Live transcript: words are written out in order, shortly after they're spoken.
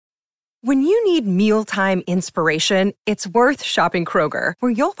When you need mealtime inspiration, it's worth shopping Kroger,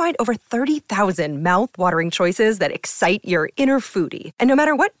 where you'll find over 30,000 mouth-watering choices that excite your inner foodie. And no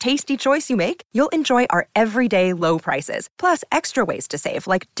matter what tasty choice you make, you'll enjoy our everyday low prices, plus extra ways to save,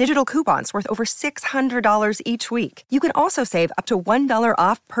 like digital coupons worth over $600 each week. You can also save up to $1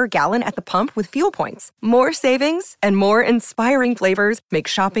 off per gallon at the pump with fuel points. More savings and more inspiring flavors make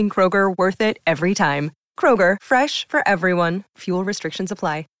shopping Kroger worth it every time. Kroger, fresh for everyone. Fuel restrictions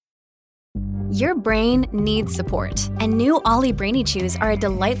apply. Your brain needs support, and new Ollie Brainy Chews are a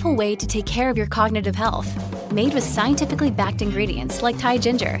delightful way to take care of your cognitive health. Made with scientifically backed ingredients like Thai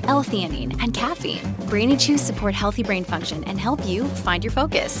ginger, L-theanine, and caffeine, Brainy Chews support healthy brain function and help you find your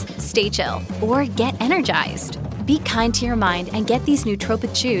focus, stay chill, or get energized. Be kind to your mind and get these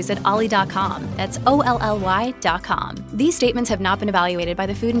nootropic chews at ollie.com. That's OLLY.com. These statements have not been evaluated by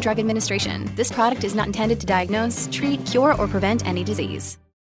the Food and Drug Administration. This product is not intended to diagnose, treat, cure, or prevent any disease.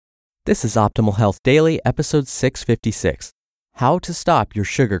 This is Optimal Health Daily, episode 656, How to Stop Your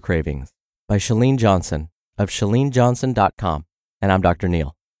Sugar Cravings by Chalene Johnson of ChaleneJohnson.com. And I'm Dr.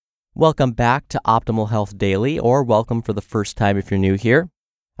 Neil. Welcome back to Optimal Health Daily, or welcome for the first time if you're new here.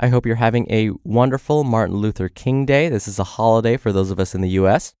 I hope you're having a wonderful Martin Luther King Day. This is a holiday for those of us in the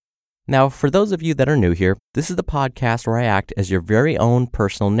U.S. Now, for those of you that are new here, this is the podcast where I act as your very own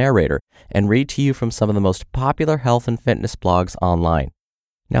personal narrator and read to you from some of the most popular health and fitness blogs online.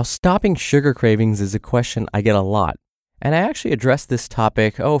 Now, stopping sugar cravings is a question I get a lot, and I actually addressed this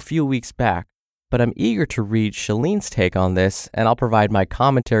topic, a few weeks back, but I'm eager to read Chalene's take on this, and I'll provide my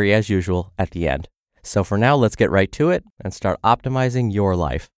commentary as usual at the end. So for now, let's get right to it and start optimizing your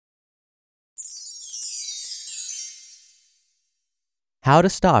life. How to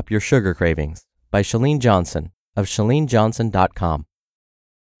Stop Your Sugar Cravings by Chalene Johnson of ChaleneJohnson.com.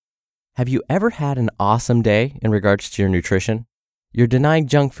 Have you ever had an awesome day in regards to your nutrition? You're denying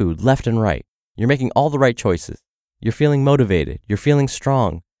junk food left and right. You're making all the right choices. You're feeling motivated. You're feeling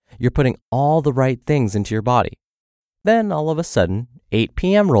strong. You're putting all the right things into your body. Then all of a sudden, 8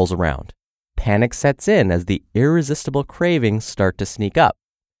 p.m. rolls around. Panic sets in as the irresistible cravings start to sneak up.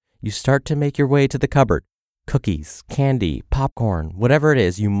 You start to make your way to the cupboard. Cookies, candy, popcorn, whatever it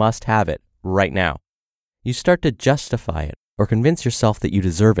is, you must have it right now. You start to justify it or convince yourself that you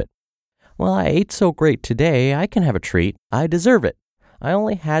deserve it. Well, I ate so great today, I can have a treat. I deserve it. I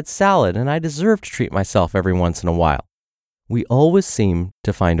only had salad and I deserve to treat myself every once in a while. We always seem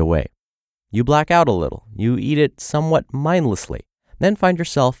to find a way. You black out a little. You eat it somewhat mindlessly, then find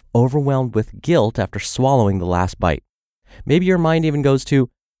yourself overwhelmed with guilt after swallowing the last bite. Maybe your mind even goes to,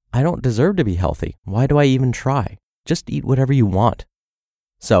 I don't deserve to be healthy. Why do I even try? Just eat whatever you want.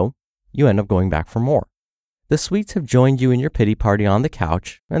 So, you end up going back for more. The sweets have joined you in your pity party on the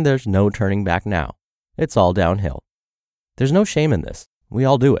couch, and there's no turning back now. It's all downhill. There's no shame in this. We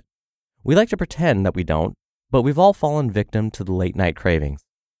all do it. We like to pretend that we don't, but we've all fallen victim to the late night cravings.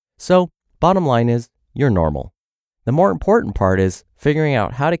 So, bottom line is, you're normal. The more important part is figuring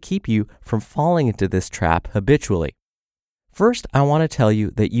out how to keep you from falling into this trap habitually. First, I want to tell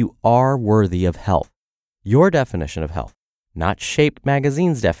you that you are worthy of health. Your definition of health, not Shape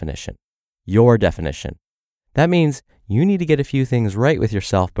Magazine's definition. Your definition. That means you need to get a few things right with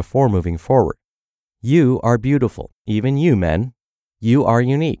yourself before moving forward. You are beautiful, even you men. You are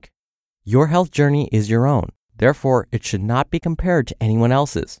unique. Your health journey is your own. Therefore, it should not be compared to anyone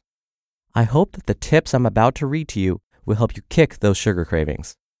else's. I hope that the tips I'm about to read to you will help you kick those sugar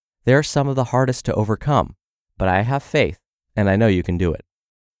cravings. They're some of the hardest to overcome, but I have faith, and I know you can do it.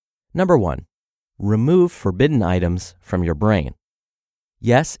 Number 1, remove forbidden items from your brain.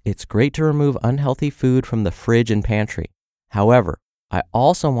 Yes, it's great to remove unhealthy food from the fridge and pantry. However, I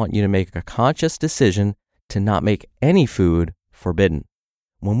also want you to make a conscious decision to not make any food forbidden.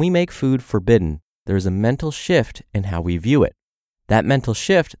 When we make food forbidden, there's a mental shift in how we view it. That mental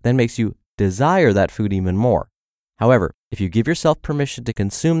shift then makes you desire that food even more. However, if you give yourself permission to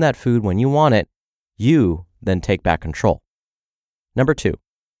consume that food when you want it, you then take back control. Number 2,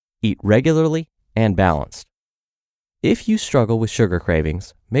 eat regularly and balanced. If you struggle with sugar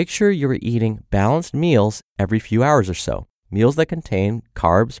cravings, make sure you're eating balanced meals every few hours or so, meals that contain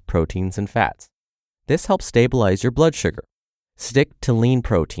carbs, proteins, and fats. This helps stabilize your blood sugar. Stick to lean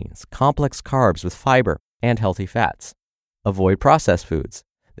proteins, complex carbs with fiber, and healthy fats. Avoid processed foods.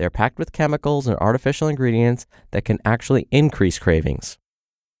 They're packed with chemicals and artificial ingredients that can actually increase cravings.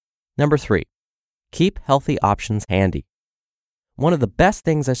 Number 3, keep healthy options handy. One of the best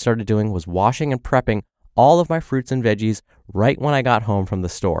things I started doing was washing and prepping all of my fruits and veggies right when I got home from the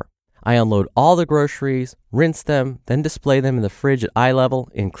store. I unload all the groceries, rinse them, then display them in the fridge at eye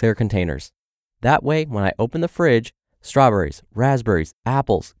level in clear containers. That way, when I open the fridge, Strawberries, raspberries,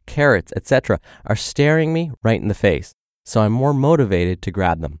 apples, carrots, etc. are staring me right in the face, so I'm more motivated to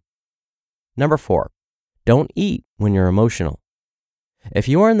grab them. Number 4, don't eat when you're emotional. If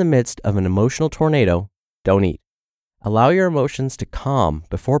you are in the midst of an emotional tornado, don't eat. Allow your emotions to calm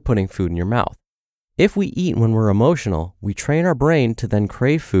before putting food in your mouth. If we eat when we're emotional, we train our brain to then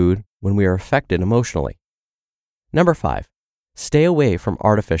crave food when we are affected emotionally. Number 5, stay away from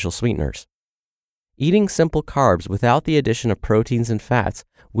artificial sweeteners. Eating simple carbs without the addition of proteins and fats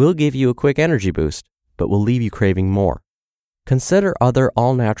will give you a quick energy boost, but will leave you craving more. Consider other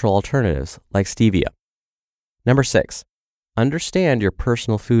all-natural alternatives like stevia. Number 6, understand your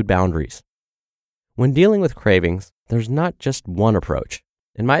personal food boundaries. When dealing with cravings, there's not just one approach.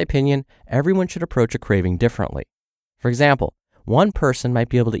 In my opinion, everyone should approach a craving differently. For example, one person might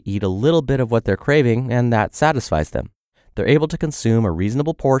be able to eat a little bit of what they're craving and that satisfies them. They're able to consume a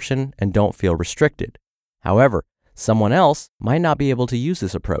reasonable portion and don't feel restricted. However, someone else might not be able to use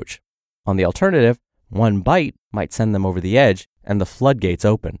this approach. On the alternative, one bite might send them over the edge and the floodgates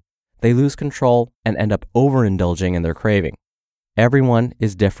open. They lose control and end up overindulging in their craving. Everyone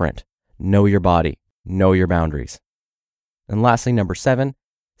is different. Know your body. Know your boundaries. And lastly, number 7,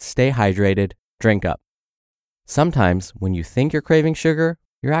 stay hydrated, drink up. Sometimes when you think you're craving sugar,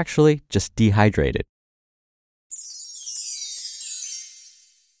 you're actually just dehydrated.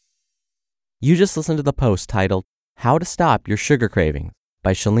 You just listened to the post titled, How to Stop Your Sugar Cravings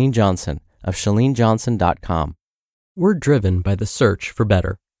by Chalene Johnson of ChaleneJohnson.com. We're driven by the search for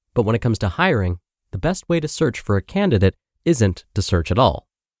better, but when it comes to hiring, the best way to search for a candidate isn't to search at all.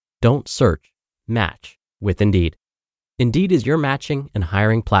 Don't search, match with Indeed. Indeed is your matching and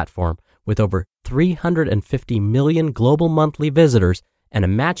hiring platform with over 350 million global monthly visitors and a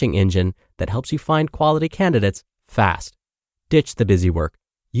matching engine that helps you find quality candidates fast. Ditch the busy work.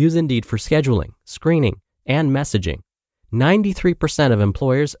 Use Indeed for scheduling, screening, and messaging. 93% of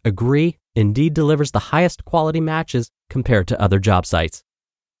employers agree Indeed delivers the highest quality matches compared to other job sites.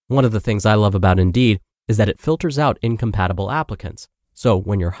 One of the things I love about Indeed is that it filters out incompatible applicants. So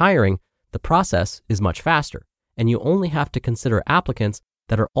when you're hiring, the process is much faster, and you only have to consider applicants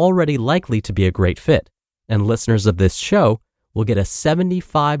that are already likely to be a great fit. And listeners of this show will get a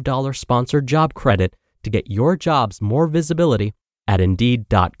 $75 sponsored job credit to get your jobs more visibility at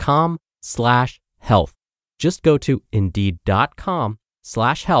Indeed.com/health. Just go to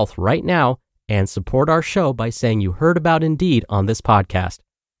Indeed.com/health right now and support our show by saying you heard about Indeed on this podcast.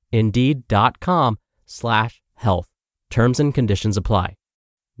 Indeed.com/health. Terms and conditions apply.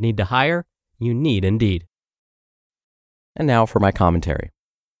 Need to hire? You need Indeed. And now for my commentary.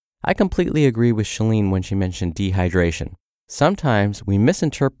 I completely agree with Chalene when she mentioned dehydration. Sometimes we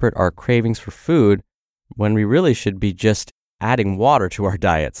misinterpret our cravings for food when we really should be just adding water to our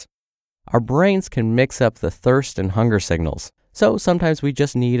diets. Our brains can mix up the thirst and hunger signals, so sometimes we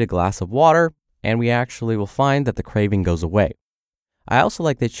just need a glass of water and we actually will find that the craving goes away. I also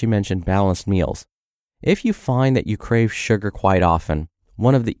like that she mentioned balanced meals. If you find that you crave sugar quite often,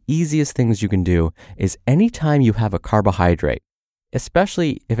 one of the easiest things you can do is anytime you have a carbohydrate,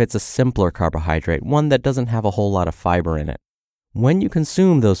 especially if it's a simpler carbohydrate, one that doesn't have a whole lot of fiber in it. When you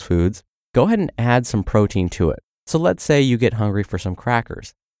consume those foods, go ahead and add some protein to it. So let's say you get hungry for some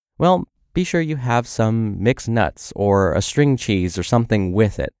crackers. Well, be sure you have some mixed nuts or a string cheese or something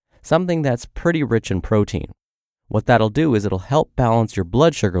with it, something that's pretty rich in protein. What that'll do is it'll help balance your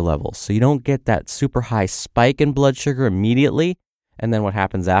blood sugar levels so you don't get that super high spike in blood sugar immediately, and then what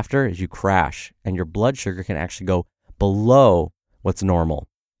happens after is you crash and your blood sugar can actually go below what's normal.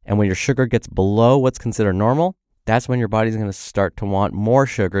 And when your sugar gets below what's considered normal, that's when your body's going to start to want more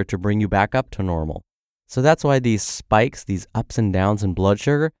sugar to bring you back up to normal. So that's why these spikes, these ups and downs in blood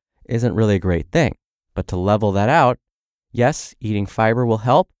sugar isn't really a great thing. But to level that out, yes, eating fiber will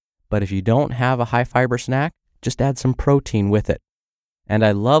help, but if you don't have a high fiber snack, just add some protein with it. And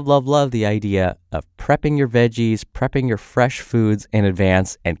I love the idea of prepping your veggies, prepping your fresh foods in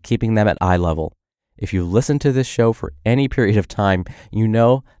advance and keeping them at eye level. If you've listened to this show for any period of time, you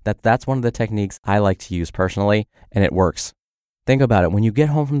know that that's one of the techniques I like to use personally, and it works. Think about it. When you get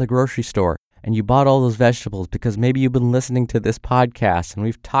home from the grocery store and you bought all those vegetables because maybe you've been listening to this podcast and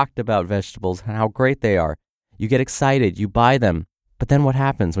we've talked about vegetables and how great they are, you get excited, you buy them, but then what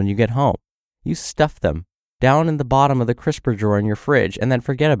happens when you get home? You stuff them down in the bottom of the crisper drawer in your fridge and then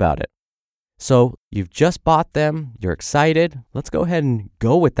forget about it. So you've just bought them, you're excited, let's go ahead and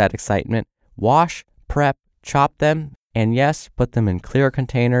go with that excitement, wash, prep, chop them, and yes, put them in clear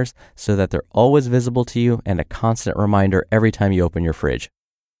containers so that they're always visible to you and a constant reminder every time you open your fridge.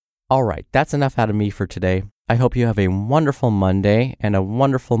 All right, that's enough out of me for today. I hope you have a wonderful Monday and a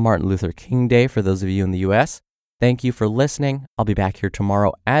wonderful Martin Luther King Day for those of you in the U.S. Thank you for listening. I'll be back here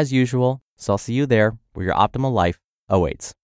tomorrow as usual, so I'll see you there where your optimal life awaits.